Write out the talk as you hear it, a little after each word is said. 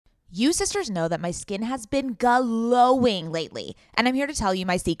You sisters know that my skin has been glowing lately, and I'm here to tell you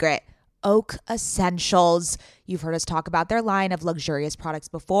my secret. Oak Essentials. You've heard us talk about their line of luxurious products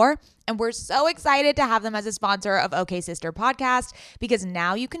before, and we're so excited to have them as a sponsor of OK Sister Podcast because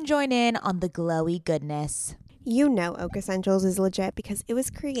now you can join in on the glowy goodness. You know Oak Essentials is legit because it was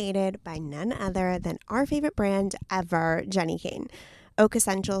created by none other than our favorite brand ever, Jenni Kayne. Oak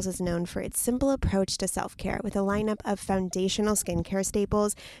Essentials is known for its simple approach to self-care with a lineup of foundational skincare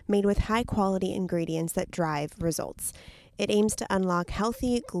staples made with high-quality ingredients that drive results. It aims to unlock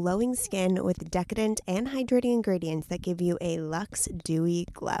healthy, glowing skin with decadent and hydrating ingredients that give you a luxe, dewy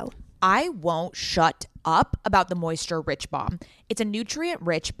glow. I won't shut up about the Moisture Rich Balm. It's a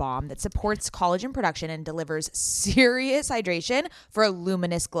nutrient-rich balm that supports collagen production and delivers serious hydration for a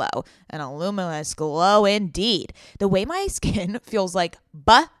luminous glow. And a luminous glow indeed. The way my skin feels like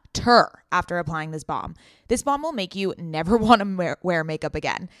butter after applying this balm. This balm will make you never want to wear makeup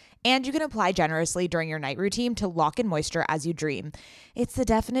again. And you can apply generously during your night routine to lock in moisture as you dream. It's the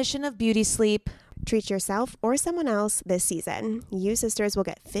definition of beauty sleep. Treat yourself or someone else this season. You sisters will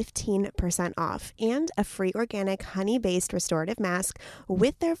get 15% off and a free organic honey-based restorative mask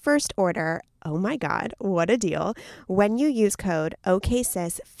with their first order. Oh my God, what a deal. When you use code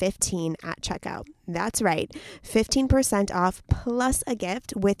OKSIS15 at checkout. That's right, 15% off plus a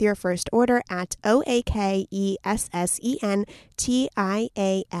gift with your first order at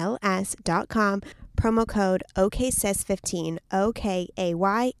OAKESSENTIALS.com. Promo code OKSIS15,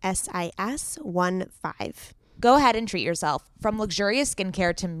 OKAYSIS15. Go ahead and treat yourself. From luxurious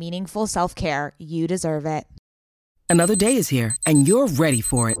skincare to meaningful self-care, you deserve it. Another day is here, and you're ready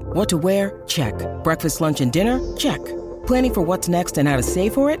for it. What to wear? Check. Breakfast, lunch, and dinner? Check. Planning for what's next and how to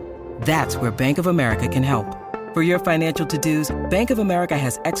save for it? That's where Bank of America can help. For your financial to-dos, Bank of America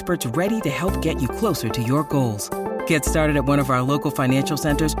has experts ready to help get you closer to your goals. Get started at one of our local financial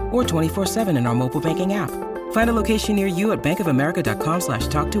centers or 24/7 in our mobile banking app. Find a location near you at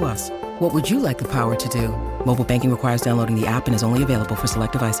bankofamerica.com/talktous. What would you like the power to do? Mobile banking requires downloading the app and is only available for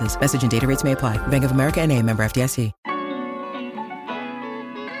select devices. Message and data rates may apply. Bank of America N.A., member FDIC.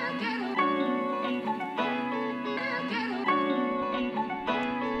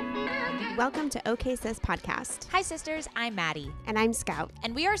 Welcome to OK Sis Podcast. Hi sisters, I'm Maddie. And I'm Scout.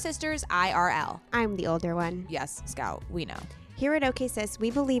 And we are sisters IRL. I'm the older one. Yes, Scout, we know. Here at OK Sis, we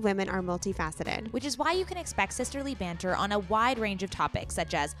believe women are multifaceted. Which is why you can expect sisterly banter on a wide range of topics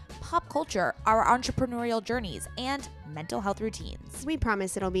such as pop culture, our entrepreneurial journeys, and mental health routines. We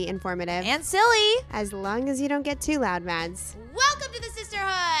promise it'll be informative. And silly. As long as you don't get too loud, Mads. Welcome to the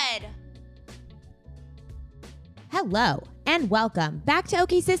sisterhood! Hello and welcome back to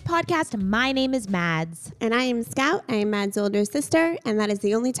OK Sis Podcast. My name is Mads. And I am Scout. I am Mads' older sister, and that is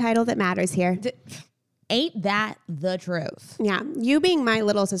the only title that matters here. Ain't that the truth? Yeah, you being my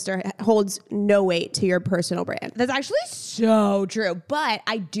little sister holds no weight to your personal brand. That's actually so true, but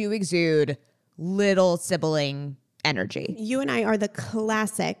I do exude little sibling energy. You and I are the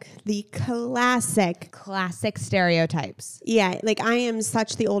classic stereotypes. Yeah, like I am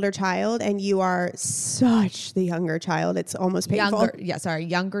such the older child and you are such the younger child. It's almost painful.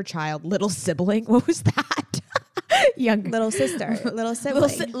 Younger child, little sibling. What was that? Younger. Little sister, little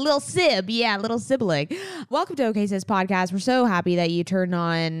sibling. Little sibling. Welcome to OK Sis Podcast. We're so happy that you turned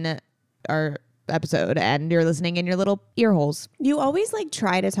on our episode and you're listening in your little ear holes. You always like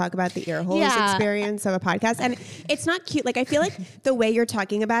try to talk about the ear holes experience of a podcast, and it's not cute. Like I feel like the way you're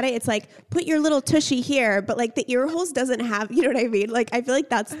talking about it, it's like put your little tushy here, but like the ear holes doesn't have, you know what I mean? Like I feel like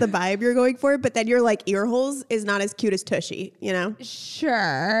that's the vibe you're going for, but then you're like ear holes is not as cute as tushy, you know?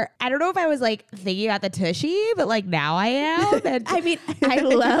 Sure. I don't know if I was like thinking about the tushy, but like now I am. And I mean, I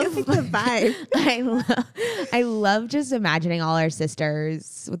love the vibe. I love just imagining all our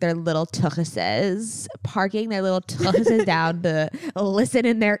sisters with their little tushes parking their little tushes down to listen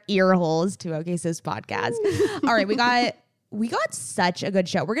in their ear holes to OK Sis Podcast. All right, we got such a good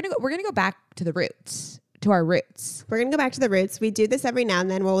show. We're gonna go back to the roots. To our roots. We're going to go back to the roots. We do this every now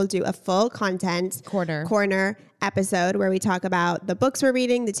and then where we'll do a full content corner episode where we talk about the books we're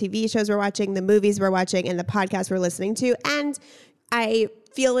reading, the TV shows we're watching, the movies we're watching, and the podcasts we're listening to. And I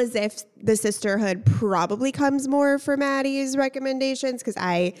feel as if the sisterhood probably comes more for Maddie's recommendations because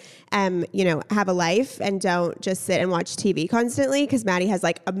I have a life and don't just sit and watch TV constantly because Maddie has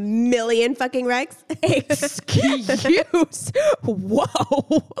like a million fucking recs. Excuse.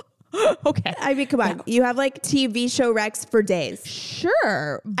 Whoa. Okay. I mean, come on. You have like TV show recs for days.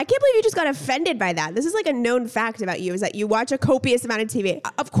 Sure. I can't believe you just got offended by that. This is like a known fact about you, is that you watch a copious amount of TV.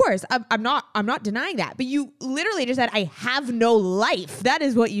 Of course. I'm not denying that. But you literally just said, I have no life. That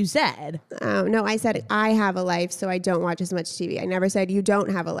is what you said. Oh, no, I said I have a life, so I don't watch as much TV. I never said you don't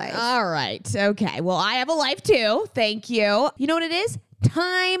have a life. All right. Okay. Well, I have a life too. Thank you. You know what it is?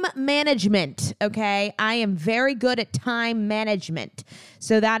 Time management. Okay. I am very good at time management.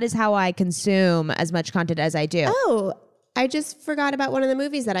 So that is how I consume as much content as I do. Oh, I just forgot about one of the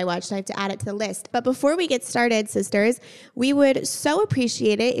movies that I watched. I have to add it to the list. But before we get started, sisters, we would so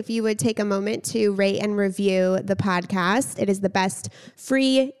appreciate it if you would take a moment to rate and review the podcast. It is the best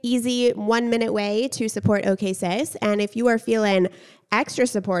free, easy 1-minute way to support OK Sis. And if you are feeling extra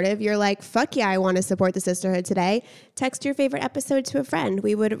supportive, you're like, fuck yeah, I want to support the sisterhood today, text your favorite episode to a friend.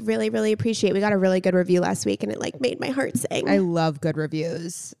 We would really, really appreciate it. We got a really good review last week and it like made my heart sing. I love good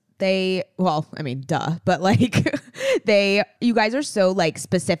reviews. Duh, but like you guys are so like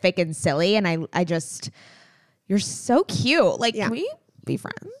specific and silly. And you're so cute. Like, Yeah. Can we be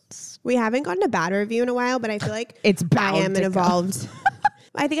friends? We haven't gotten a bad review in a while, but I feel like It's bound I am an to evolved.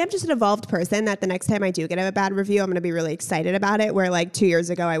 I think I'm just an evolved person that the next time I do get a bad review, I'm going to be really excited about it. Where like 2 years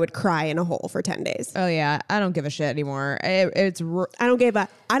ago, I would cry in a hole for 10 days. Oh yeah. I don't give a shit anymore. I don't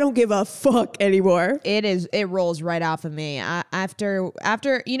give a fuck anymore. It rolls right off of me.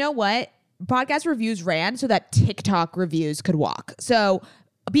 After, you know what? Podcast reviews ran so that TikTok reviews could walk. So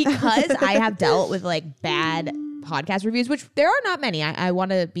because I have dealt with like bad podcast reviews, which there are not many. I want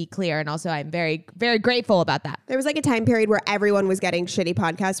to be clear. And also I'm very, very grateful about that. There was like a time period where everyone was getting shitty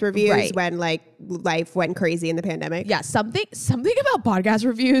podcast reviews Right. when like life went crazy in the pandemic. Yeah. Something about podcast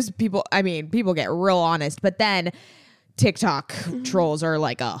reviews, people get real honest, but then TikTok trolls are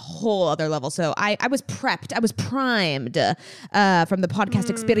like a whole other level. So I was prepped. I was primed from the podcast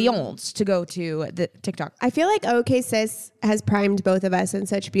experience to go to the TikTok. I feel like OK Sis has primed both of us in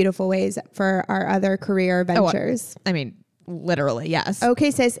such beautiful ways for our other career ventures. I mean, literally, yes. OK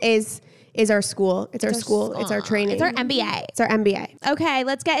Sis is our school. It's our school. It's our training. It's our MBA. It's our MBA. Okay,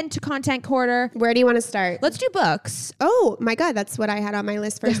 let's get into content quarter. Where do you want to start? Let's do books. Oh my God, that's what I had on my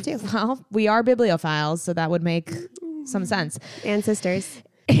list first too. Well, we are bibliophiles, so that would make some sense. And sisters.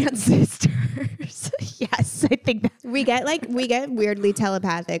 And sisters. Yes, I think that. We get weirdly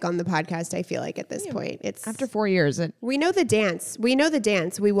telepathic on the podcast, I feel like at this point. It's After 4 years. we know the dance.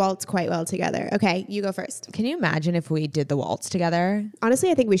 We waltz quite well together. Okay, you go first. Can you imagine if we did the waltz together?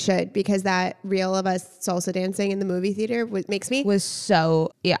 Honestly, I think we should, because that reel of us salsa dancing in the movie theater makes me Was so,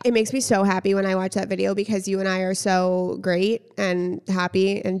 yeah. it makes me so happy when I watch that video, because you and I are so great and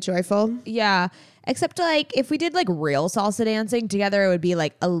happy and joyful. Yeah. Except like if we did like real salsa dancing together, it would be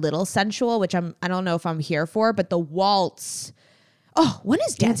like a little sensual, which I don't know if I'm here for, but the waltz. Oh, when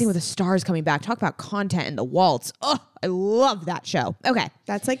is Dancing with the Stars coming back? Talk about content in the waltz. Oh, I love that show. Okay.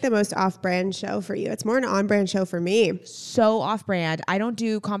 That's like the most off-brand show for you. It's more an on-brand show for me. So off-brand. I don't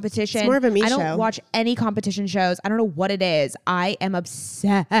do competition. It's more of a me I don't show. watch any competition shows. I don't know what it is. I am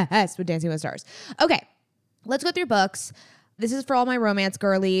obsessed with Dancing with the Stars. Okay. Let's go through books. This is for all my romance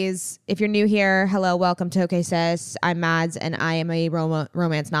girlies. If you're new here, hello, welcome to OK Sis. I'm Mads, and I am a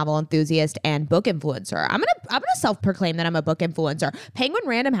romance novel enthusiast and book influencer. I'm gonna self-proclaim that I'm a book influencer. Penguin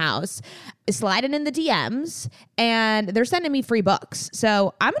Random House is sliding in the DMs, and they're sending me free books.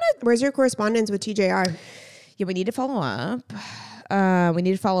 So I'm gonna. Where's your correspondence with TJR? Yeah, we need to follow up.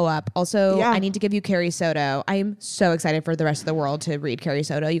 Also, Yeah. I need to give you Carrie Soto. I am so excited for the rest of the world to read Carrie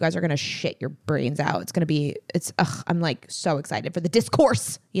Soto. You guys are going to shit your brains out. I'm like so excited for the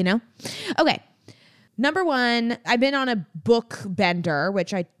discourse, you know? Okay. Number one, I've been on a book bender,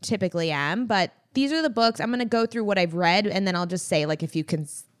 which I typically am, but these are the books. I'm going to go through what I've read, and then I'll just say like if you can,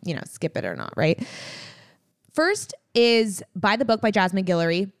 skip it or not, right? First is By the Book by Jasmine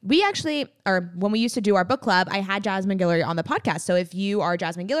Guillory. When we used to do our book club, I had Jasmine Guillory on the podcast. So if you are a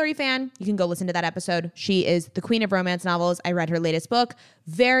Jasmine Guillory fan, you can go listen to that episode. She is the queen of romance novels. I read her latest book.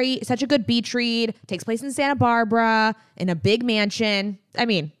 Such a good beach read. Takes place in Santa Barbara in a big mansion. I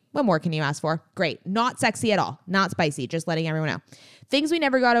mean, what more can you ask for? Great. Not sexy at all. Not spicy. Just letting everyone know. Things We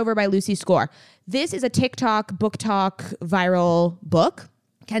Never Got Over by Lucy Score. This is a TikTok book talk viral book.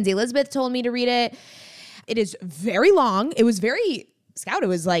 Kenzie Elizabeth told me to read it. It is very long. It was very, Scout, it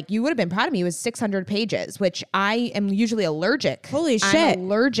was like, you would have been proud of me. It was 600 pages, which I am usually allergic. Holy shit. I'm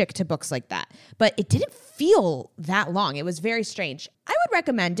allergic to books like that. But it didn't feel that long. It was very strange. I would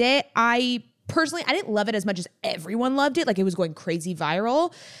recommend it. I didn't love it as much as everyone loved it. Like it was going crazy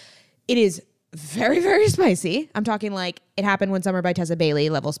viral. It is very, very spicy. I'm talking like It Happened One Summer by Tessa Bailey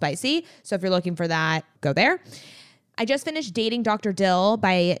level spicy. So if you're looking for that, go there. I just finished Dating Dr. Dill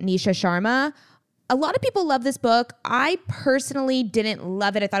by Nisha Sharma. A lot of people love this book. I personally didn't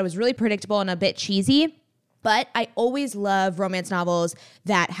love it. I thought it was really predictable and a bit cheesy. But I always love romance novels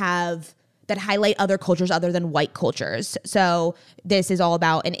that highlight other cultures other than white cultures. So this is all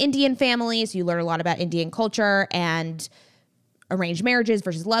about an Indian family. So you learn a lot about Indian culture and arranged marriages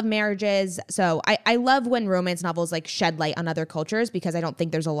versus love marriages. So I love when romance novels like shed light on other cultures because I don't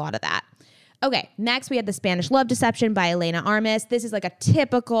think there's a lot of that. Okay, next we had The Spanish Love Deception by Elena Armas. This is like a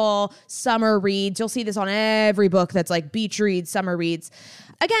typical summer reads. You'll see this on every book that's like beach reads, summer reads.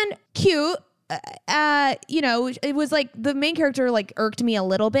 Again, cute. It was like the main character like irked me a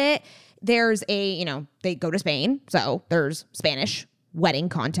little bit. There's they go to Spain, so there's Spanish wedding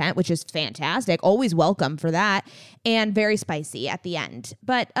content, which is fantastic. Always welcome for that, and very spicy at the end.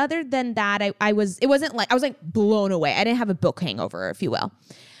 But other than that, I was blown away. I didn't have a book hangover, if you will.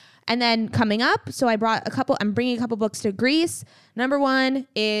 And then coming up, so I'm bringing a couple books to Greece. Number 1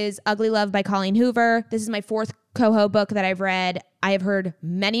 is Ugly Love by Colleen Hoover. This is my 4th Coho book that I've read. I have heard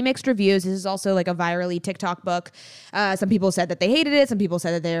many mixed reviews. This is also like a virally TikTok book. Some people said that they hated it. Some people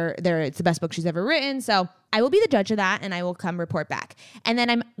said that it's the best book she's ever written. So I will be the judge of that, and I will come report back. And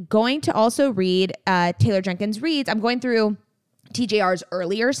then I'm going to also read Taylor Jenkins Reads. I'm going through TJR's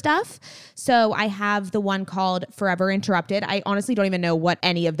earlier stuff. So I have the one called Forever Interrupted. I honestly don't even know what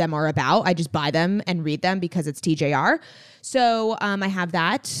any of them are about. I just buy them and read them because it's TJR. So I have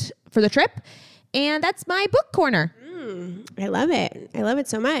that for the trip. And that's my book corner. I love it. I love it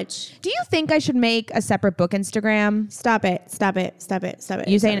so much. Do you think I should make a separate book Instagram? Stop it. Stop it. Stop it. Stop it.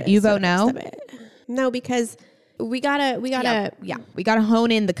 You saying you vote no? Stop it. No, because we gotta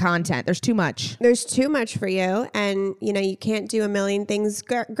hone in the content. There's too much. There's too much for you, and you can't do a million things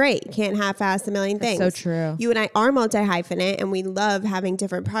great. You can't half-ass a million things. So true. You and I are multi-hyphenate, and we love having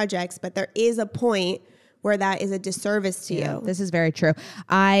different projects, but there is a point where that is a disservice to you. This is very true.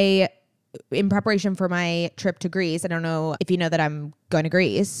 In preparation for my trip to Greece, I don't know if you know that I'm going to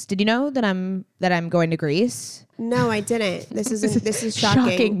Greece. Did you know that I'm going to Greece? No, I didn't. This is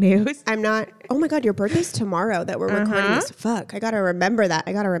shocking news. I'm not. Oh my God, your birthday's tomorrow that we're recording this. Fuck, I gotta remember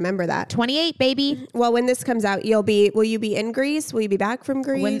that. 28, baby. Well, when this comes out, will you be in Greece? Will you be back from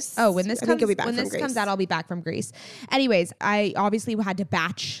Greece? When this comes out, I'll be back from Greece. Anyways, I obviously had to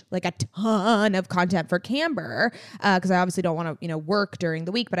batch like a ton of content for Camber because I obviously don't want to work during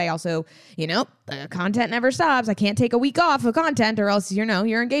the week, but I also the content never stops. I can't take a week off of content or else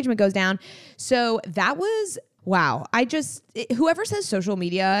your engagement goes down. So that was. Wow. Whoever says social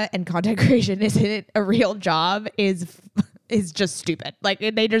media and content creation isn't a real job is just stupid. Like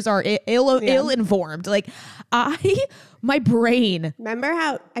they just are ill-informed. Like my brain. Remember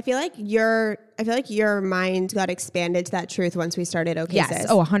how I feel like your mind got expanded to that truth once we started OK Yes.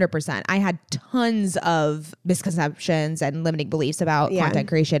 Sis. 100%. I had tons of misconceptions and limiting beliefs about content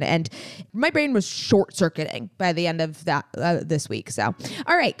creation, and my brain was short-circuiting by the end of that this week. So,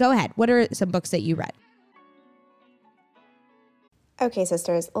 all right, go ahead. What are some books that you read? Okay,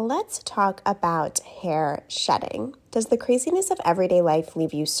 sisters, let's talk about hair shedding. Does the craziness of everyday life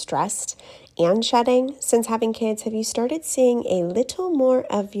leave you stressed and shedding? Since having kids, have you started seeing a little more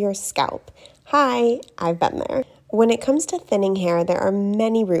of your scalp? Hi, I've been there. When it comes to thinning hair, there are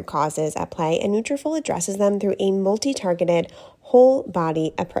many root causes at play, and Nutrafol addresses them through a multi-targeted,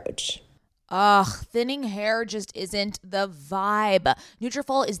 whole-body approach. Thinning hair just isn't the vibe.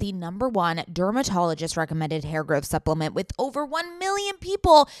 Nutrafol is the #1 dermatologist-recommended hair growth supplement with over 1 million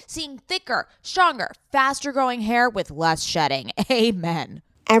people seeing thicker, stronger, faster-growing hair with less shedding. Amen.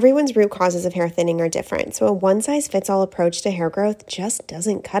 Everyone's root causes of hair thinning are different, so a one-size-fits-all approach to hair growth just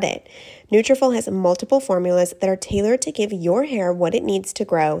doesn't cut it. Nutrafol has multiple formulas that are tailored to give your hair what it needs to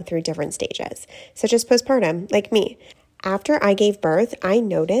grow through different stages, such as postpartum, like me. After I gave birth, I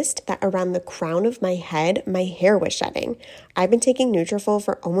noticed that around the crown of my head, my hair was shedding. I've been taking Nutrafol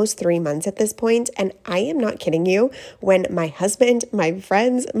for almost 3 months at this point, and I am not kidding you when my husband, my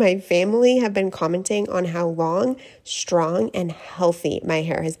friends, my family have been commenting on how long, strong, and healthy my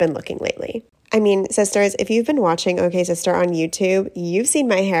hair has been looking lately. I mean, sisters, if you've been watching OK Sister on YouTube, you've seen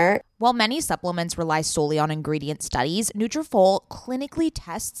my hair. While many supplements rely solely on ingredient studies, Nutrafol clinically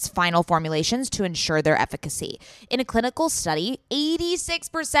tests final formulations to ensure their efficacy. In a clinical study,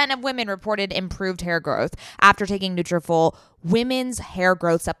 86% of women reported improved hair growth after taking Nutrafol women's hair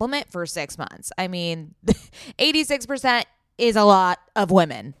growth supplement for 6 months. I mean, 86% is a lot of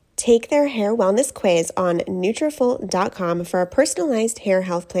women. Take their hair wellness quiz on Nutrafol.com for a personalized hair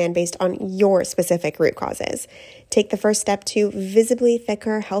health plan based on your specific root causes. Take the first step to visibly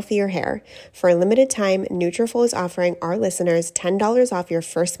thicker, healthier hair. For a limited time, Nutrafol is offering our listeners $10 off your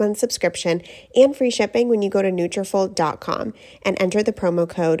first month subscription and free shipping when you go to Nutrafol.com and enter the promo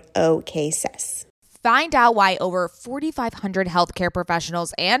code OKSIS. Find out why over 4,500 healthcare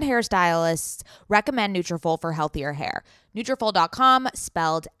professionals and hairstylists recommend Nutrafol for healthier hair. Nutrafol.com,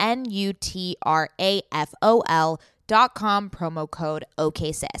 spelled Nutrafol.com, promo code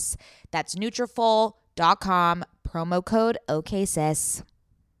OKSIS. That's Nutrafol.com, promo code OKSIS.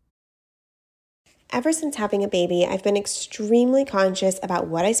 Ever since having a baby, I've been extremely conscious about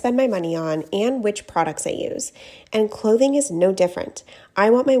what I spend my money on and which products I use. And clothing is no different. I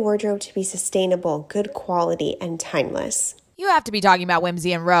want my wardrobe to be sustainable, good quality, and timeless. You have to be talking about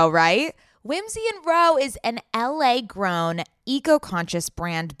Whimsy and Row, right? Whimsy and Row is an LA-grown, eco-conscious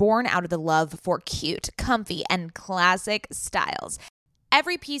brand born out of the love for cute, comfy, and classic styles.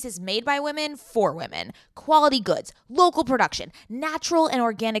 Every piece is made by women for women. Quality goods, local production, natural and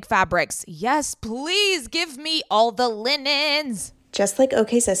organic fabrics. Yes, please give me all the linens. Just like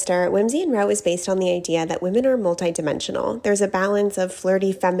OK Sister, Whimsy and Row is based on the idea that women are multidimensional. There's a balance of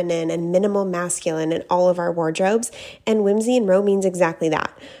flirty feminine and minimal masculine in all of our wardrobes, and Whimsy and Row means exactly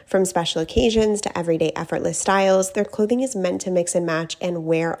that. From special occasions to everyday effortless styles, their clothing is meant to mix and match and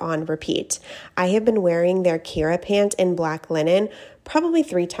wear on repeat. I have been wearing their Kira pant in black linen probably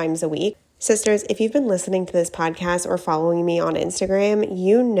 3 times a week. Sisters, if you've been listening to this podcast or following me on Instagram,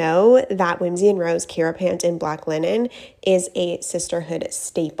 you know that Whimsy and Row's Kira pant in black linen is a sisterhood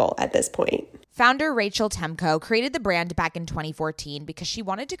staple at this point. Founder Rachel Temko created the brand back in 2014 because she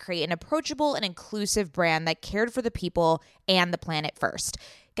wanted to create an approachable and inclusive brand that cared for the people and the planet first.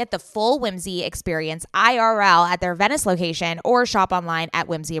 Get the full Whimsy experience IRL at their Venice location or shop online at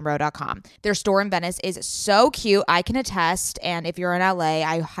whimsyandrow.com. Their store in Venice is so cute, I can attest, and if you're in LA,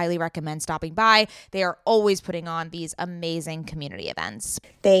 I highly recommend stopping by. They are always putting on these amazing community events.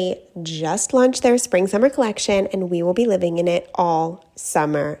 They just launched their spring-summer collection, and we will be living in it all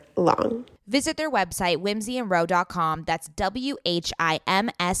summer long. Visit their website, whimsyandrow.com. That's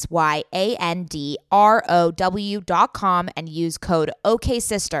WHIMSYANDROW.com and use code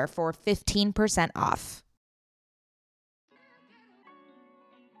OKSister for 15% off.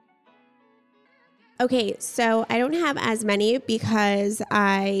 Okay, so I don't have as many because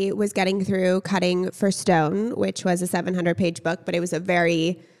I was getting through Cutting for Stone, which was a 700-page book, but it was a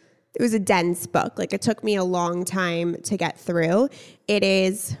dense book. Like, it took me a long time to get through. It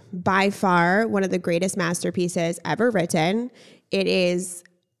is by far one of the greatest masterpieces ever written. It is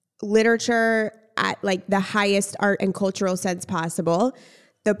literature at like the highest art and cultural sense possible.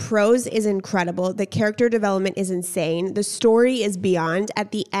 The prose is incredible. The character development is insane. The story is beyond.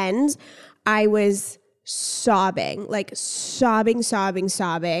 At the end, I was sobbing.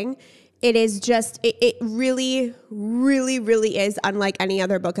 It is just, it really, really, really is unlike any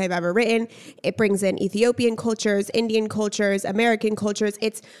other book I've ever written. It brings in Ethiopian cultures, Indian cultures, American cultures.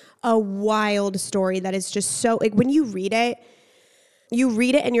 It's a wild story that is just so, like, when you read it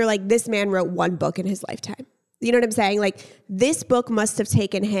and you're like, this man wrote one book in his lifetime. You know what I'm saying? Like, this book must have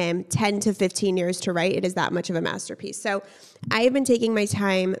taken him 10 to 15 years to write. It is that much of a masterpiece. So I have been taking my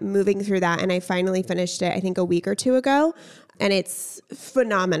time moving through that, and I finally finished it, I think, a week or two ago. And it's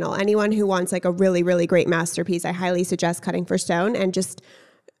phenomenal. Anyone who wants like a really, really great masterpiece, I highly suggest Cutting for Stone, and just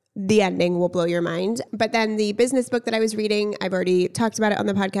the ending will blow your mind. But then the business book that I was reading, I've already talked about it on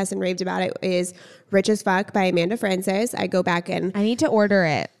the podcast and raved about it, is Rich as Fuck by Amanda Frances. I go back and I need to order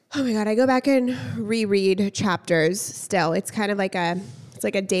it. Oh my God, I go back and reread chapters still. It's kind of like a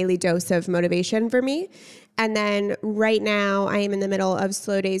daily dose of motivation for me. And then right now I am in the middle of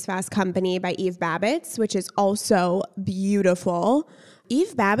Slow Days, Fast Company by Eve Babbitt, which is also beautiful.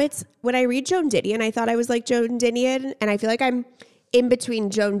 Eve Babbitt, when I read Joan Didion, I thought I was like Joan Didion, and I feel like I'm in between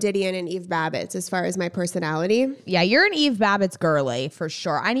Joan Didion and Eve Babbitt as far as my personality. Yeah, you're an Eve Babbitt's girly for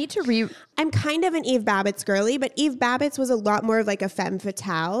sure. I need to I'm kind of an Eve Babbitt's girly, but Eve Babbitt's was a lot more of like a femme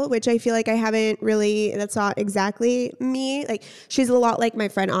fatale, which I feel like I haven't really, that's not exactly me. Like, she's a lot like my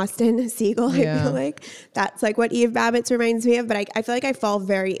friend Austin Siegel. Yeah. I feel like that's like what Eve Babbitt's reminds me of, but I feel like I fall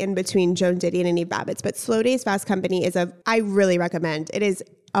very in between Joan Didion and Eve Babbitt's. But Slow Days, Fast Company I really recommend. It is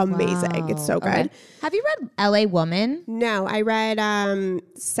amazing. Wow. It's so good. Okay. Have you read LA Woman? No, I read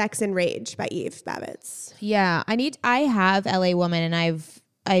Sex and Rage by Eve Babbitt. Yeah, I have LA Woman, and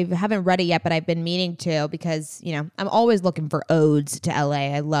I haven't read it yet, but I've been meaning to, because, you know, I'm always looking for odes to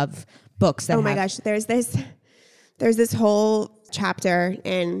LA. I love books that gosh, there's this whole chapter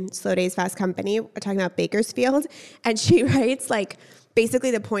in Slow Days, Fast Company talking about Bakersfield, and she writes like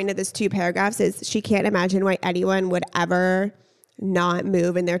basically the point of this 2 paragraphs is she can't imagine why anyone would ever not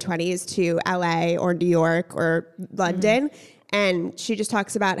move in their 20s to LA or New York or London. And she just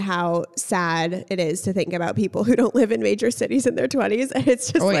talks about how sad it is to think about people who don't live in major cities in their 20s. And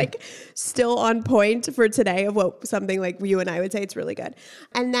it's just like still on point for today of what something like you and I would say. It's really good.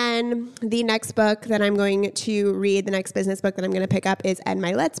 And then the next book that I'm going to read, the next business book that I'm going to pick up is Ed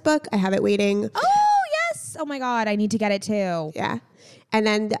Milet's book. I have it waiting. Oh, yes. Oh my God. I need to get it too. Yeah. And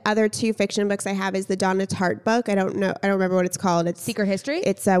then the other 2 fiction books I have is the Donna Tartt book. I don't remember what it's called. It's Secret History?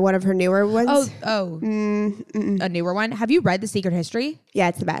 It's one of her newer ones. A newer one. Have you read The Secret History? Yeah,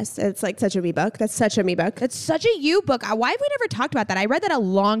 it's the best. It's like such a me book. That's such a me book. That's such a you book. Why have we never talked about that? I read that a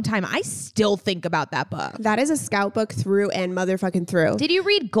long time. I still think about that book. That is a scout book through and motherfucking through. Did you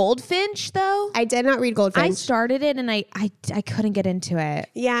read Goldfinch though? I did not read Goldfinch. I started it and I couldn't get into it.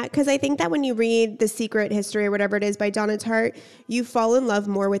 Yeah, because I think that when you read The Secret History or whatever it is by Donna Tartt, you fall in love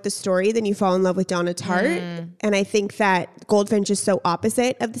more with the story than you fall in love with Donna Tartt. And I think that Goldfinch is so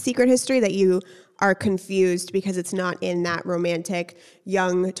opposite of The Secret History that you are confused because it's not in that romantic,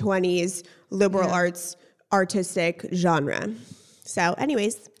 young 20s, liberal arts, artistic genre. So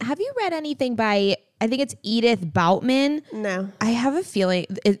anyways. Have you read anything by, I think it's Edith Boutman? No. I have a feeling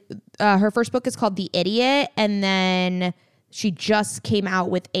her first book is called The Idiot. And then she just came out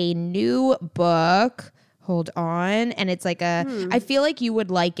with a new book. Hold on. And it's like I feel like you would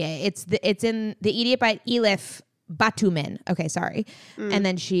like it. It's in The Idiot by Elif Batuman. Okay, sorry. And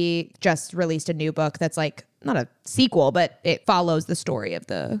then she just released a new book that's like not a sequel, but it follows the story of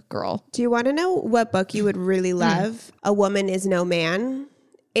the girl. Do you want to know what book you would really love? A Woman is No Man.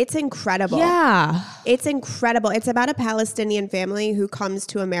 It's incredible. Yeah. It's incredible. It's about a Palestinian family who comes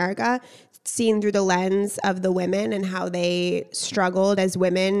to America, seen through the lens of the women and how they struggled as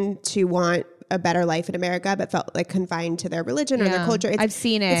women to want a better life in America, but felt like confined to their religion or their culture. I've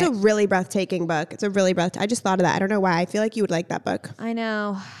seen it. It's a really breathtaking book. I just thought of that. I don't know why. I feel like you would like that book. I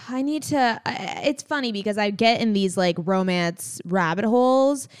know. I need to. It's funny because I get in these like romance rabbit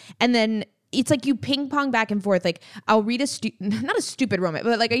holes, and then it's like you ping pong back and forth. Like I'll read not a stupid romance,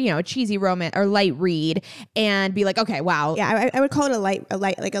 but like a cheesy romance or light read, and be like, okay, wow. Yeah, I would call it a light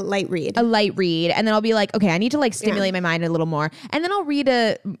read. A light read, and then I'll be like, okay, I need to like stimulate my mind a little more, and then I'll read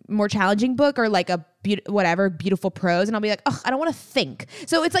a more challenging book or like a beautiful prose, and I'll be like, oh, I don't want to think.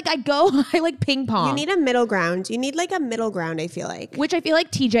 So it's like I like ping pong. You need a middle ground. You need like a middle ground, I feel like. Which I feel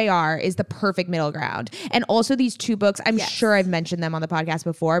like TJR is the perfect middle ground. And also these 2 books, I'm sure I've mentioned them on the podcast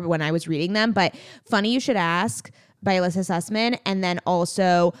before, but when I was reading them, but Funny You Should Ask by Alyssa Sussman, and then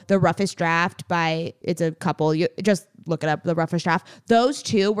also The Roughest Draft by, it's a couple, you just look it up, The Roughest Draft. Those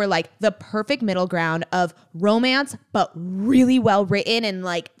 2 were like the perfect middle ground of romance, but really well written and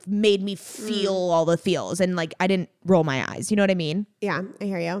like made me feel all the feels, and like I didn't roll my eyes. You know what I mean? Yeah, I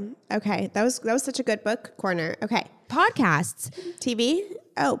hear you. Okay, that was such a good book corner. Okay. Podcasts. TV?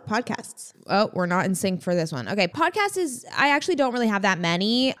 Oh, podcasts. Oh, we're not in sync for this one. Okay, podcasts I actually don't really have that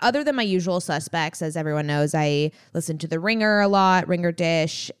many other than my usual suspects. As everyone knows, I listen to The Ringer a lot, Ringer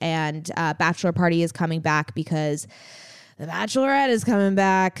Dish, and Bachelor Party is coming back because The Bachelorette is coming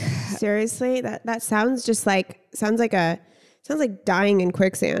back. Seriously? That sounds like dying in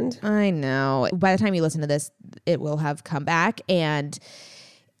quicksand. I know. By the time you listen to this, it will have come back, and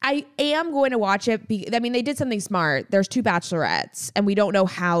I am going to watch it. They did something smart. There's 2 bachelorettes, and we don't know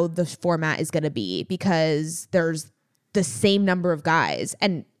how the format is going to be because there's the same number of guys.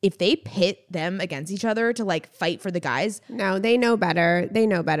 And if they pit them against each other to like fight for the guys. No, they know better.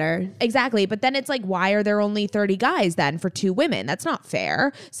 Exactly. But then it's like, why are there only 30 guys then for 2 women? That's not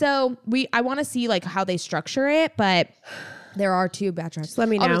fair. So I want to see like how they structure it, but there are 2 bachelorettes. Just let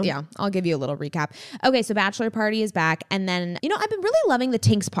me know. I'll give you a little recap. Okay, so Bachelor Party is back. And then, I've been really loving the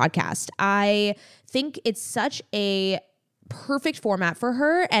Tinks podcast. I think it's such a perfect format for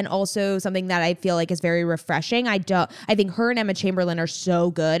her, and also something that I feel like is very refreshing. I think her and Emma Chamberlain are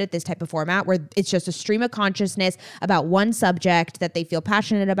so good at this type of format where it's just a stream of consciousness about one subject that they feel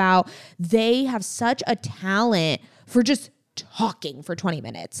passionate about. They have such a talent for just talking for 20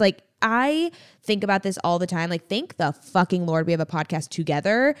 minutes. Like, I think about this all the time. Like, thank the fucking Lord we have a podcast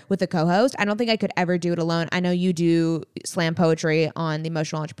together with a co-host. I don't think I could ever do it alone. I know you do slam poetry on the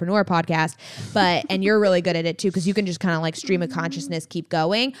Emotional Entrepreneur podcast, and you're really good at it too, because you can just kind of like stream of consciousness, keep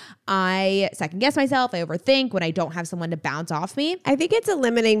going. I second guess myself. I overthink when I don't have someone to bounce off me. I think it's a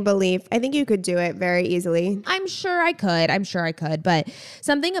limiting belief. I think you could do it very easily. I'm sure I could. But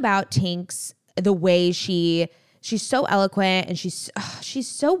something about Tinks, the way she she's so eloquent and she's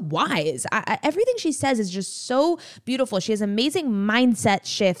so wise. Everything she says is just so beautiful. She has amazing mindset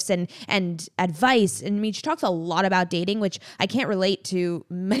shifts and advice. And I mean, she talks a lot about dating, which I can't relate to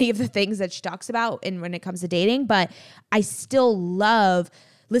many of the things that she talks about when it comes to dating, but I still love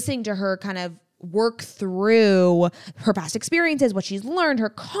listening to her kind of work through her past experiences, what she's learned,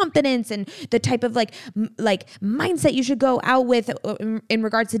 her confidence, and the type of like mindset you should go out with in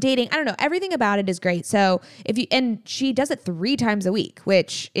regards to dating. I don't know. Everything about it is great. So and she does it 3 times a week,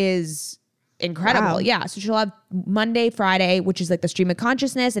 which is incredible. Wow. Yeah. So she'll have Monday, Friday, which is like the stream of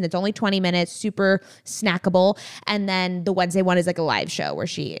consciousness, and it's only 20 minutes, super snackable. And then the Wednesday one is like a live show where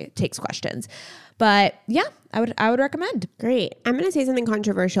she takes questions. But yeah, I would recommend. Great. I'm going to say something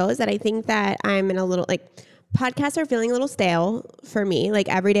controversial is that I think that I'm in a little podcasts are feeling a little stale for me. Like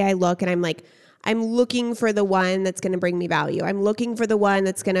every day I look and I'm looking for the one that's going to bring me value. I'm looking for the one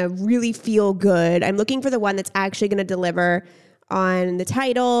that's going to really feel good. I'm looking for the one that's actually going to deliver on the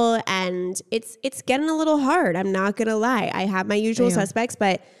title, and it's getting a little hard. I'm not going to lie. I have my usual suspects,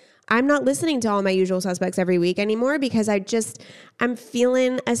 but I'm not listening to all my usual suspects every week anymore because I'm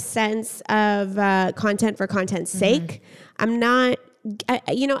feeling a sense of content for content's sake. I'm not,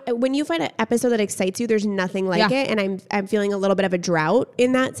 when you find an episode that excites you, there's nothing like it. And I'm feeling a little bit of a drought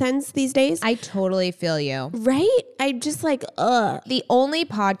in that sense these days. I totally feel you. Right? I just The only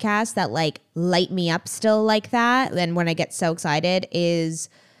podcast that light me up still like that, and when I get so excited, is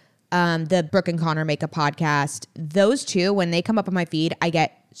the Brooke and Connor make a podcast. Those two, when they come up on my feed, I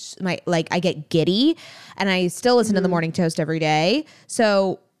get giddy, and I still listen to the Morning Toast every day.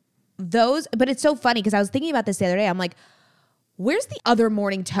 So but it's so funny because I was thinking about this the other day. I'm like, where's the other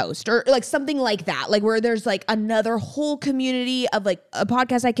Morning Toast or something like that? Where there's another whole community of a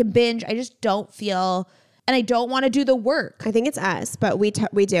podcast I can binge. I just don't feel, and I don't want to do the work. I think it's us, but we do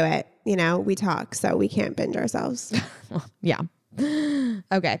it. We talk, so we can't binge ourselves. Yeah.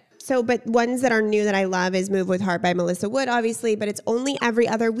 Okay. So, but ones that are new that I love is Move with Heart by Melissa Wood, obviously, but it's only every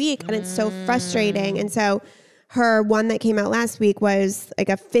other week and it's so frustrating. And so her one that came out last week was a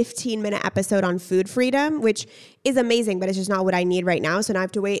 15-minute episode on food freedom, which is amazing, but it's just not what I need right now. So now I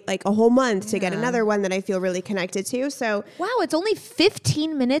have to wait a whole month to get another one that I feel really connected to. So wow, it's only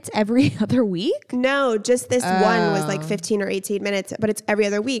 15 minutes every other week? No, just this one was 15 or 18 minutes, but it's every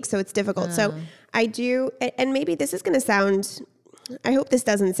other week. So it's difficult. So I do, and maybe this is going to sound, I hope this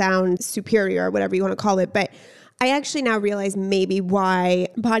doesn't sound superior or whatever you want to call it, but I actually now realize maybe why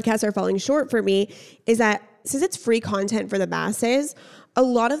podcasts are falling short for me is that since it's free content for the masses, a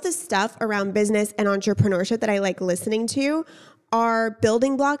lot of the stuff around business and entrepreneurship that I like listening to are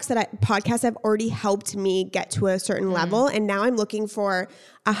building blocks that podcasts have already helped me get to a certain level. And now I'm looking for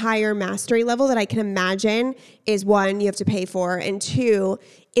a higher mastery level that I can imagine is one, you have to pay for, and two,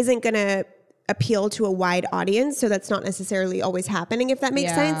 isn't going to appeal to a wide audience. So that's not necessarily always happening, if that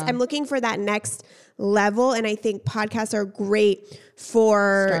makes sense. I'm looking for that next level. And I think podcasts are great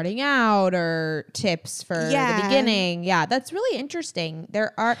for starting out or tips for the beginning. Yeah, that's really interesting.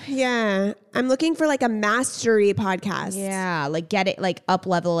 There are. Yeah. I'm looking for a mastery podcast. Yeah. Get it up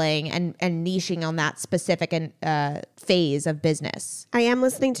leveling and niching on that specific phase of business. I am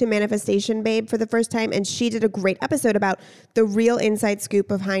listening to Manifestation Babe for the first time, and she did a great episode about the real inside scoop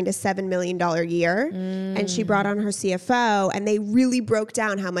behind a $7 million year. And she brought on her CFO, and they really broke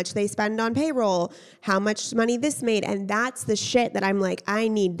down how much they spend on payroll, how much money this made. And that's the shit that I'm I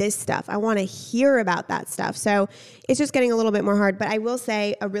need this stuff. I want to hear about that stuff. So it's just getting a little bit more hard. But I will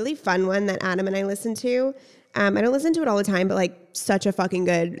say a really fun one that Adam and I listen to. I don't listen to it all the time, but such a fucking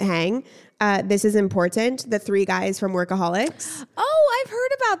good hang. This is Important. The 3 guys from Workaholics. Oh, I've heard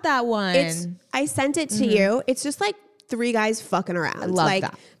about that one. I sent it to you. It's just 3 guys fucking around. I love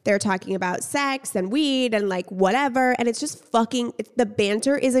that. They're talking about sex and weed and whatever. And it's just the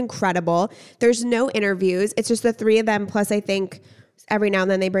banter is incredible. There's no interviews. It's just the 3 of them. Plus I think every now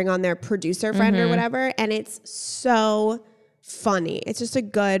and then they bring on their producer friend or whatever. And it's so funny. It's just a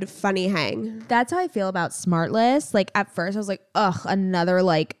good, funny hang. That's how I feel about Smartless. At first I was ugh, another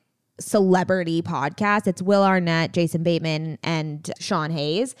celebrity podcast. It's Will Arnett, Jason Bateman, and Sean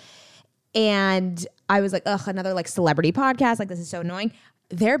Hayes. And I was ugh, another like podcast. This is so annoying.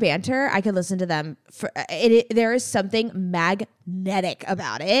 Their banter, I could listen to them for it. There is something magnetic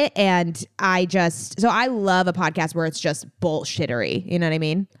about it. And I love a podcast where it's just bullshittery. You know what I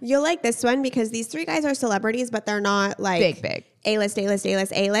mean? You'll like this one because these 3 guys are celebrities, but they're not big. A-list.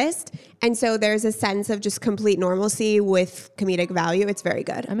 And so there's a sense of just complete normalcy with comedic value. It's very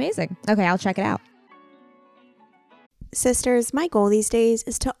good. Amazing. Okay, I'll check it out. Sisters, my goal these days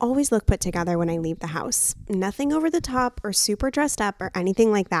is to always look put together when I leave the house. Nothing over the top or super dressed up or anything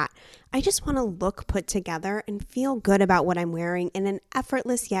like that. I just want to look put together and feel good about what I'm wearing in an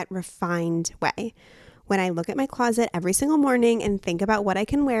effortless yet refined way. When I look at my closet every single morning and think about what I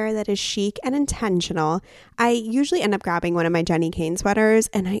can wear that is chic and intentional, I usually end up grabbing one of my Jenni Kayne sweaters,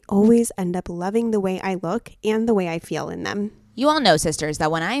 and I always end up loving the way I look and the way I feel in them. You all know, sisters, that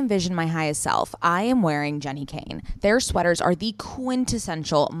when I envision my highest self, I am wearing Jenni Kayne. Their sweaters are the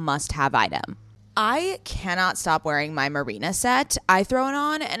quintessential must-have item. I cannot stop wearing my Marina set. I throw it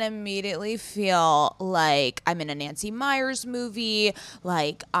on and immediately feel like I'm in a Nancy Meyers movie,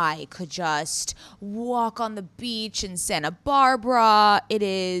 like I could just walk on the beach in Santa Barbara. It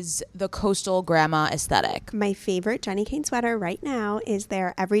is the coastal grandma aesthetic. My favorite Jenni Kayne sweater right now is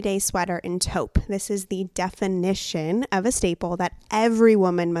their everyday sweater in taupe. This is the definition of a staple that every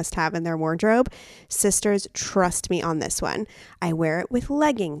woman must have in their wardrobe. Sisters, trust me on this one. I wear it with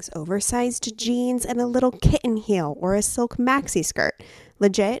leggings, oversized jeans, and a little kitten heel or a silk maxi skirt.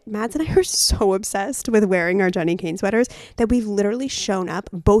 Legit, Mads and I are so obsessed with wearing our Jenni Kayne sweaters that we've literally shown up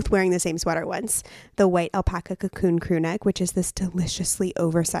both wearing the same sweater once. The white alpaca cocoon crew neck, which is this deliciously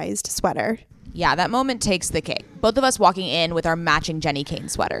oversized sweater. Yeah, that moment takes the cake. Both of us walking in with our matching Jenni Kayne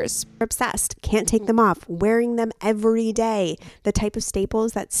sweaters. We're obsessed. Can't take them off. Wearing them every day. The type of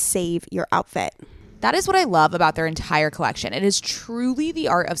staples that save your outfit. That is what I love about their entire collection. It is truly the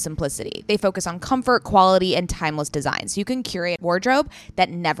art of simplicity. They focus on comfort, quality, and timeless design, so you can curate a wardrobe that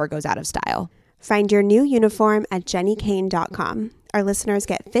never goes out of style. Find your new uniform at jennikayne.com. Our listeners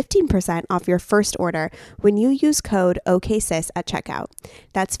get 15% off your first order when you use code OKSIS at checkout.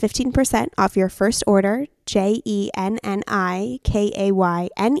 That's 15% off your first order,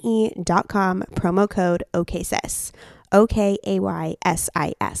 JENNIKAYNE.com, promo code OKSIS.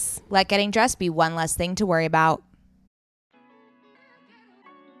 OKAYSIS. Let getting dressed be one less thing to worry about.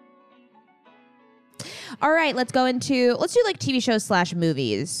 All right, let's do like TV shows /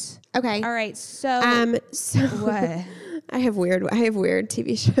 movies. Okay. All right, so what? I have weird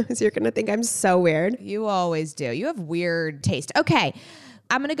TV shows. You're gonna think I'm so weird. You always do. You have weird taste. Okay.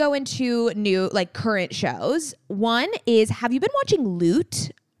 I'm going to go into new, like, current shows. One is, have you been watching Loot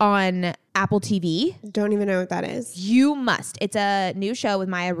on Apple TV? Don't even know what that is. You must. It's a new show with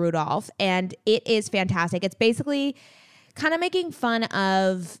Maya Rudolph, and it is fantastic. It's basically kind of making fun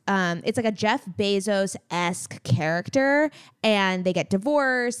of, it's like a Jeff Bezos-esque character, and they get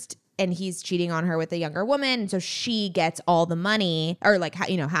divorced, and he's cheating on her with a younger woman. So she gets all the money, or like,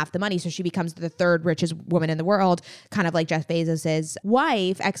 half the money. So she becomes the third richest woman in the world, kind of like Jeff Bezos's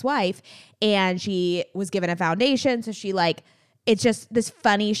ex-wife. And she was given a foundation. So she it's just this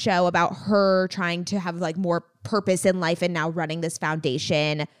funny show about her trying to have like more purpose in life and now running this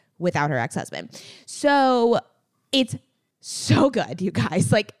foundation without her ex-husband. So it's so good, you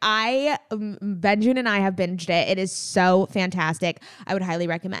guys. Like Benjamin and I have binged it. It is so fantastic. I would highly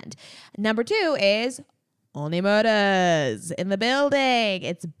recommend. Number 2 is Only Murders in the Building.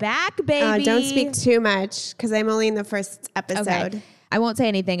 It's back, baby. Don't speak too much because I'm only in the first episode. Okay. I won't say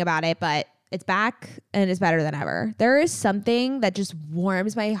anything about it, but it's back and it's better than ever. There is something that just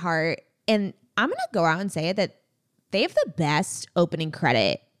warms my heart. And I'm going to go out and say it that they have the best opening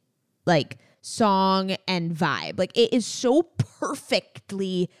credit, like, song and vibe. Like, it is so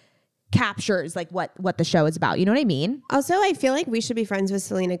perfectly captures like what the show is about. You know what I mean? Also, I feel like we should be friends with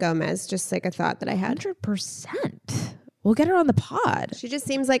Selena Gomez. Just like a thought that I had. 100%. We'll get her on the pod. She just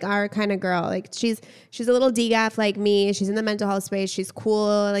seems like our kind of girl. Like she's a little DGAF like me. She's in the mental health space. She's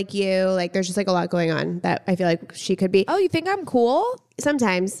cool like you. Like there's just like a lot going on that I feel like she could be. Oh, you think I'm cool?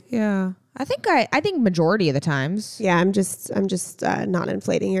 Sometimes. Yeah. I think majority of the times. Yeah, I'm just not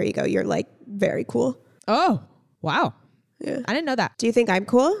inflating your ego. You're like very cool. Oh, wow. Yeah. I didn't know that. Do you think I'm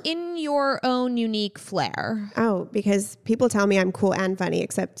cool? In your own unique flair. Oh, because people tell me I'm cool and funny,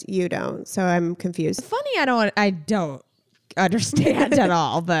 except you don't. So I'm confused. Funny, I don't understand at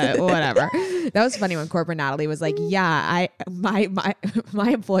all, but whatever. That was funny when corporate Natalie was like, yeah, my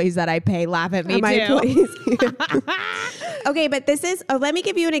employees that I pay laugh at me my too. Employees. Okay, but let me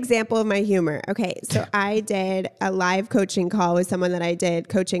give you an example of my humor. Okay, so I did a live coaching call with someone that I did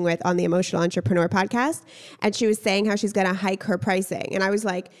coaching with on the Emotional Entrepreneur podcast, and she was saying how she's going to hike her pricing. And I was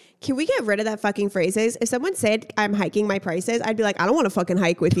like, can we get rid of that fucking phrases? If someone said I'm hiking my prices, I'd be like, I don't want to fucking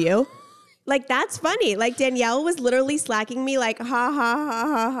hike with you. Like, that's funny. Like, Danielle was literally slacking me like, ha, ha, ha,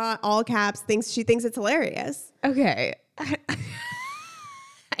 ha, ha, all caps, she thinks it's hilarious. Okay. I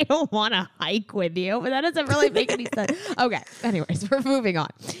don't want to hike with you, but that doesn't really make any sense. Okay. Anyways, we're moving on.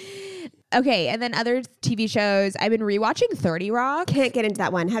 Okay, and then other TV shows. I've been rewatching 30 Rock. Can't get into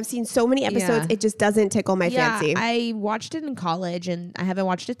that one. Have seen so many episodes. Yeah. It just doesn't tickle my fancy. I watched it in college and I haven't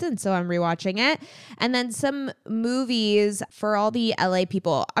watched it since, so I'm rewatching it. And then some movies for all the LA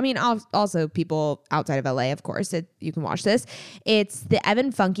people. I mean, also people outside of LA, of course. You can watch this. It's the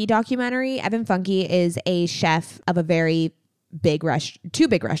Evan Funke documentary. Evan Funke is a chef of a very two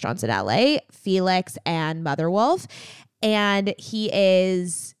big restaurants in LA, Felix and Mother Wolf. And he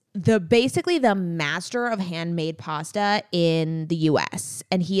is basically the master of handmade pasta in the US.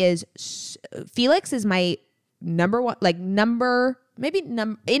 And Felix is my number one, like in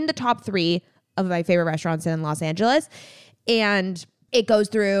the top 3 of my favorite restaurants in Los Angeles. And it goes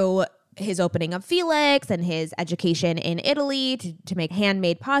through his opening of Felix and his education in Italy to make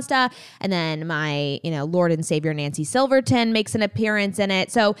handmade pasta. And then my, Lord and Savior Nancy Silverton makes an appearance in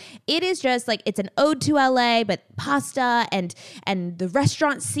it. So it is just like, it's an ode to LA, but pasta and the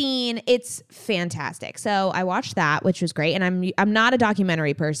restaurant scene, it's fantastic. So I watched that, which was great. And I'm not a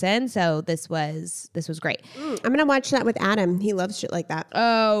documentary person, so this was great. I'm going to watch that with Adam. He loves shit like that.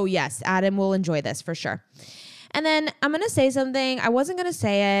 Oh yes. Adam will enjoy this for sure. And then I'm going to say something. I wasn't going to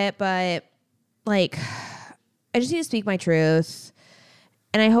say it, but like, I just need to speak my truth.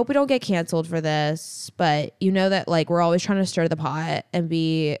 And I hope we don't get canceled for this, but that like we're always trying to stir the pot and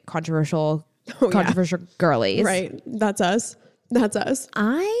be controversial girlies. Right. That's us.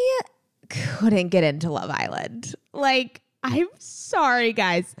 I couldn't get into Love Island. Like, I'm sorry,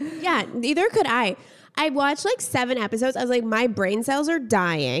 guys. Yeah, neither could I. I watched like 7 episodes. I was like, my brain cells are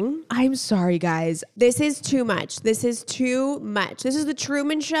dying. I'm sorry, guys. This is too much. This is the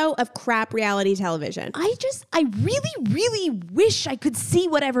Truman Show of crap reality television. I really, really wish I could see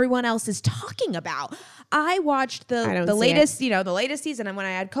what everyone else is talking about. I watched the latest, the latest season. And when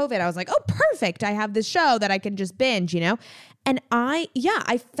I had COVID, I was like, oh, perfect. I have this show that I can just binge, And I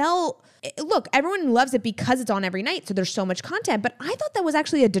felt, look, everyone loves it because it's on every night. So there's so much content. But I thought that was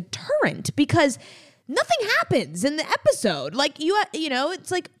actually a deterrent because nothing happens in the episode. Like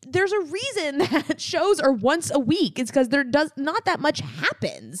it's like there's a reason that shows are once a week. It's because not that much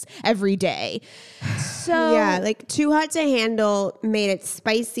happens every day. So yeah, like Too Hot to Handle made it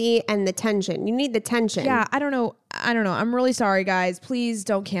spicy and the tension. You need the tension. Yeah, I don't know. I'm really sorry, guys. Please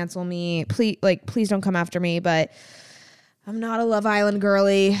don't cancel me. Please don't come after me. But I'm not a Love Island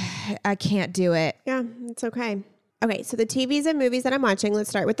girly. I can't do it. Yeah, it's okay. Okay, so the TVs and movies that I'm watching, let's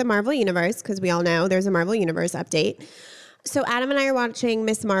start with the Marvel Universe, because we all know there's a Marvel Universe update. So Adam and I are watching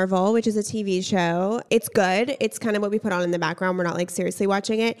Ms. Marvel, which is a TV show. It's good. It's kind of what we put on in the background. We're not like seriously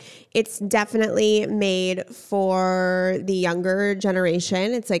watching it. It's definitely made for the younger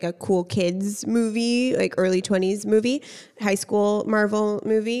generation. It's like a cool kids movie, like early 20s movie, high school Marvel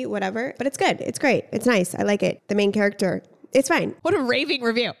movie, whatever. But it's good. It's great. It's nice. I like it. The main character, it's fine. What a raving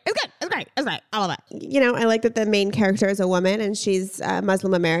review. It's good. It's great. It's great. I love it. I like that the main character is a woman and she's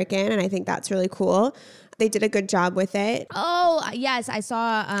Muslim American, and I think that's really cool. They did a good job with it. Oh, yes. I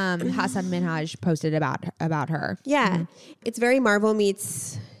saw Hassan Minhaj posted about her. Yeah. It's very Marvel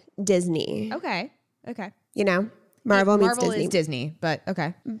meets Disney. Okay. Marvel meets Marvel Disney. is Disney, but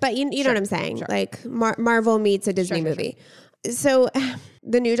okay. But you know what I'm saying? Sure. Like Marvel meets a Disney movie. So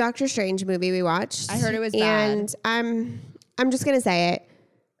the new Doctor Strange movie we watched. I heard it was bad. And I'm just going to say it.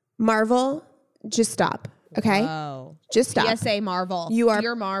 Marvel, just stop. Okay? Oh. Just stop. PSA Marvel.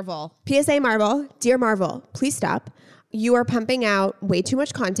 Dear Marvel. PSA Marvel. Dear Marvel, please stop. You are pumping out way too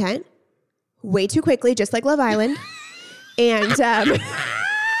much content, way too quickly, just like Love Island. And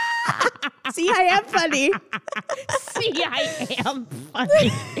see, I am funny. See, I am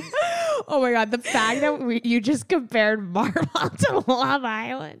funny. Oh my God. The fact that you just compared Marvel to Love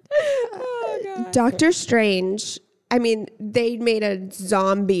Island. Oh God. Doctor Strange. I mean, they made a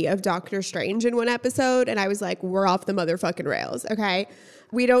zombie of Doctor Strange in one episode, and I was like, we're off the motherfucking rails, okay?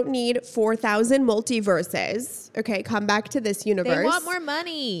 We don't need 4,000 multiverses, okay? Come back to this universe. They want more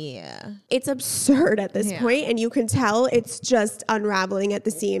money. It's absurd at this point, and you can tell it's just unraveling at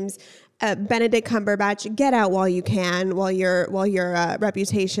the seams. Benedict Cumberbatch, get out while you can, while your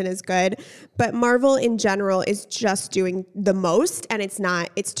reputation is good. But Marvel in general is just doing the most, and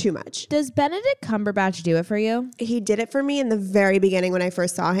it's too much. Does Benedict Cumberbatch do it for you? He did it for me in the very beginning when I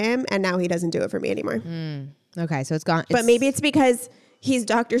first saw him, and now he doesn't do it for me anymore. Okay, so it's gone. But maybe it's because he's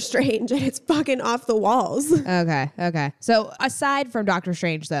Doctor Strange and it's fucking off the walls. Okay. So aside from Doctor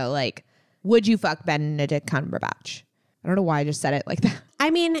Strange, though, like, would you fuck Benedict Cumberbatch? I don't know why I just said it like that.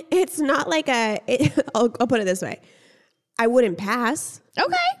 I mean, it's not like I'll put it this way. I wouldn't pass.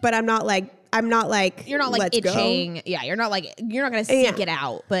 Okay. But I'm not like, I'm not like, you're not like let's itching. go. Yeah, you're not gonna seek it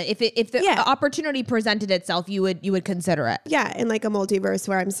out. But if the opportunity presented itself, you would consider it. Yeah, in like a multiverse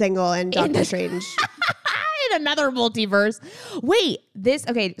where I'm single and Doctor Strange. In another multiverse. Wait, this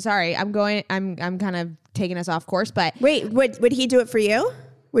okay, sorry. I'm kind of taking us off course, but wait, would he do it for you?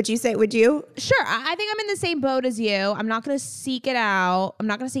 Would you? Sure. I think I'm in the same boat as you. I'm not gonna seek it out.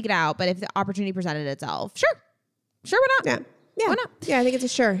 But if the opportunity presented itself, sure, why not? Yeah. Why not? Yeah, I think it's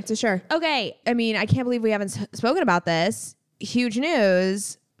a sure. Okay. I mean, I can't believe we haven't spoken about this. Huge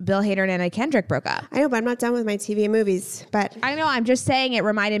news. Bill Hader and Anna Kendrick broke up. I know, but I'm not done with my TV and movies. But I know, I'm just saying it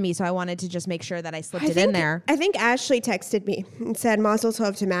reminded me, so I wanted to just make sure that I slipped it in there. I think Ashley texted me and said, Mazel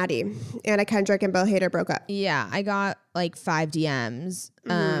Tov to Maddie. Anna Kendrick and Bill Hader broke up. Yeah, I got like 5 DMs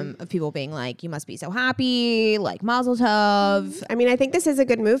of people being like, you must be so happy, like Mazel Tov. I mean, I think this is a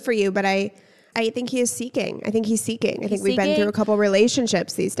good move for you, but I think he is seeking. I think he's seeking. I think we've been through a couple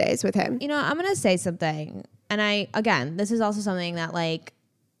relationships these days with him. You know, I'm going to say something. And this is also something that like,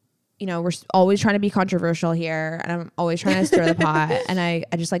 you know, we're always trying to be controversial here, and I'm always trying to stir the pot, and I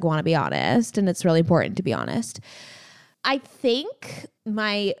just like want to be honest, and it's really important to be honest. I think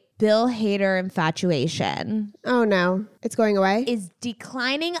my Bill Hader infatuation, oh no, it's going away, is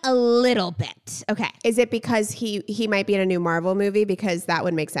declining a little bit. Okay. Is it because he might be in a new Marvel movie? Because that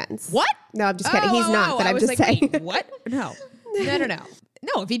would make sense. What? No, I'm just kidding. He's not, but I'm just saying. Wait, what? No.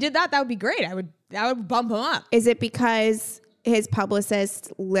 No, if he did that would be great. I would bump him up. Is it because his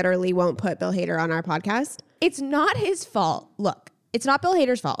publicist literally won't put Bill Hader on our podcast? It's not his fault. Look, it's not Bill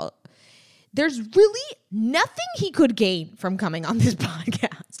Hader's fault. There's really nothing he could gain from coming on this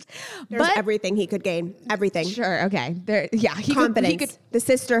podcast. There's everything he could gain. Everything. Sure. Okay. Confidence. The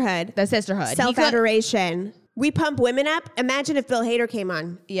sisterhood. Self-adoration. We pump women up. Imagine if Bill Hader came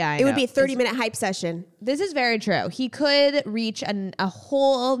on. Yeah, it would be a 30-minute hype session. This is very true. He could reach a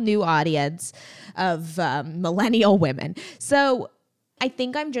whole new audience of millennial women. So I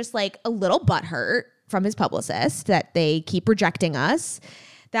think I'm just like a little butthurt from his publicist that they keep rejecting us,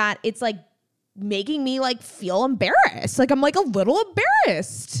 that it's like making me like feel embarrassed. Like I'm like a little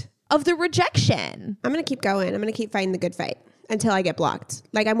embarrassed of the rejection. I'm going to keep going. I'm going to keep fighting the good fight until I get blocked.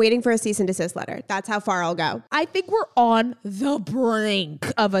 Like I'm waiting for a cease and desist letter. That's how far I'll go. I think we're on the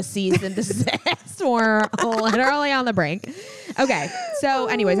brink of a cease and desist. We're literally on the brink. Okay. So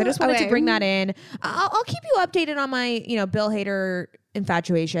anyways, I just wanted to bring that in. I'll keep you updated on my, Bill Hader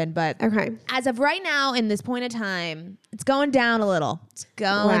infatuation, but as of right now, in this point of time, it's going down a little. It's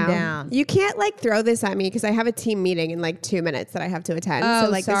going down. You can't like throw this at me because I have a team meeting in like 2 minutes that I have to attend. Oh,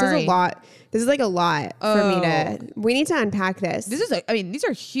 so like sorry. This is a lot. This is like a lot for me to. We need to unpack this. These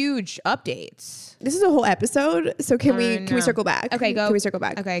are huge updates. This is a whole episode. So can we circle back? Okay, go. Can we circle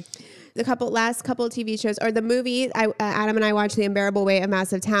back? Okay. The last couple of TV shows or the movie. Adam and I watched The Unbearable Weight of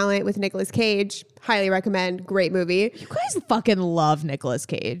Massive Talent with Nicolas Cage. Highly recommend. Great movie. You guys fucking love Nicolas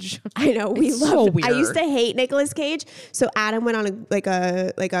Cage. I know we love. So weird. I used to hate Nicolas Cage, so Adam went on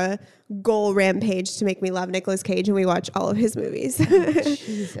a goal rampage to make me love Nicolas Cage, and we watch all of his movies.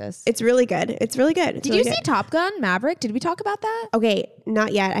 Jesus, it's really good. It's really good. Did you see Top Gun Maverick? Did we talk about that? Okay,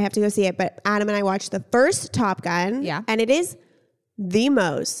 not yet. I have to go see it. But Adam and I watched the first Top Gun. Yeah, and it is the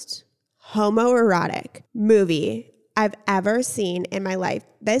most homoerotic movie I've ever seen in my life.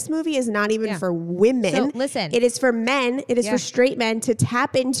 This movie is not even for women. So listen, it is for men. It is for straight men to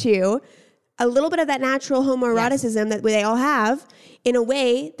tap into a little bit of that natural homoeroticism that they all have in a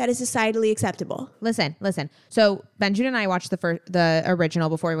way that is societally acceptable. Listen. So Benjamin and I watched the original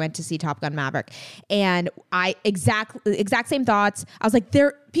before we went to see Top Gun Maverick, and I exact same thoughts. I was like,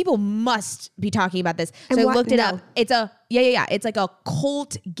 people must be talking about this. So I looked it up. It's it's like a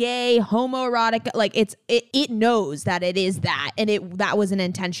cult, gay, homoerotic. Like it knows that it is that, and that was an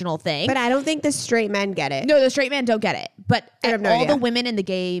intentional thing. But I don't think the straight men get it. No, the straight men don't get it. But all the women and the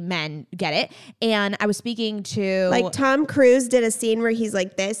gay men get it. And I was speaking to like Tom Cruise did a scene where he's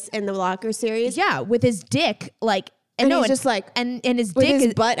like this in the Locker series. Yeah, with his dick like. And he's just like, and his with dick his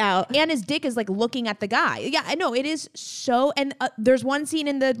is butt out, and his dick is like looking at the guy. Yeah, I know it is so. And there's one scene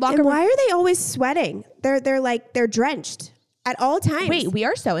in the locker room. Why are they always sweating? They're drenched at all times. Wait, we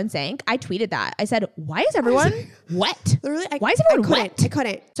are so in sync. I tweeted that. I said, "Why is everyone wet? Literally, why is everyone wet?" I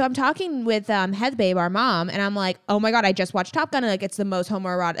couldn't. So I'm talking with Heath Babe, our mom, and I'm like, "Oh my god, I just watched Top Gun. And like, it's the most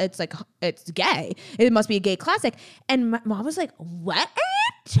homoerotic. It's like it's gay. It must be a gay classic." And my mom was like, "What are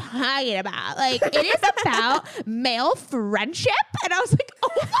you talking about? Like, it is about male friendship." And I was like,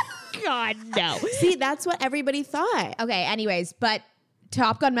 "Oh my god, no." See, that's what everybody thought. Okay. Anyways, but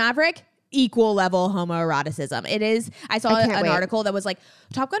Top Gun Maverick. Equal level homoeroticism. It is. I saw an article that was like,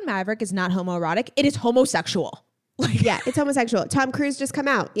 Top Gun Maverick is not homoerotic. It is homosexual. Yeah, it's homosexual. Tom Cruise, just come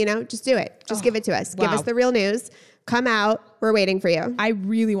out, just do it. Just give it to us. Give us the real news. Come out. We're waiting for you. I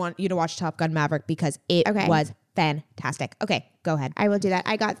really want you to watch Top Gun Maverick because it was fantastic. Okay, go ahead. I will do that.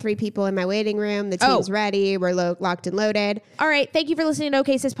 I got 3 people in my waiting room. The team's ready. We're locked and loaded. All right. Thank you for listening to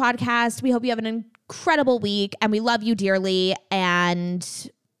OK Sis Podcast. We hope you have an incredible week and we love you dearly. And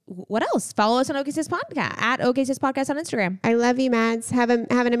what else? Follow us on OK Sis Podcast at OK Sis Podcast on Instagram. I love you, Mads. Have an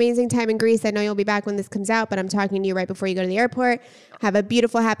amazing time in Greece. I know you'll be back when this comes out, but I'm talking to you right before you go to the airport. Have a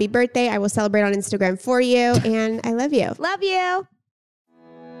beautiful, happy birthday. I will celebrate on Instagram for you. And I love you. Love you.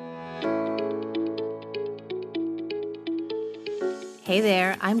 Hey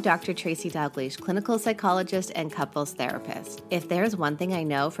there, I'm Dr. Tracy Dalglish, clinical psychologist and couples therapist. If there's one thing I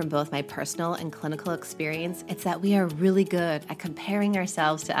know from both my personal and clinical experience, it's that we are really good at comparing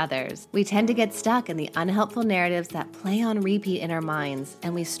ourselves to others. We tend to get stuck in the unhelpful narratives that play on repeat in our minds,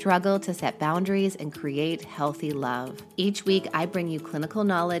 and we struggle to set boundaries and create healthy love. Each week, I bring you clinical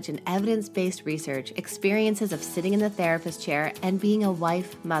knowledge and evidence-based research, experiences of sitting in the therapist chair, and being a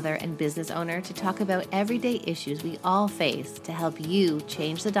wife, mother, and business owner to talk about everyday issues we all face to help you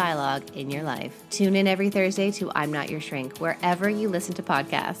change the dialogue in your life. Tune in every Thursday to I'm Not Your Shrink, wherever you listen to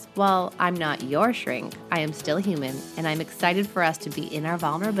podcasts. While I'm not your shrink, I am still human, and I'm excited for us to be in our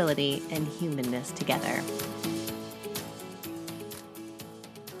vulnerability and humanness together.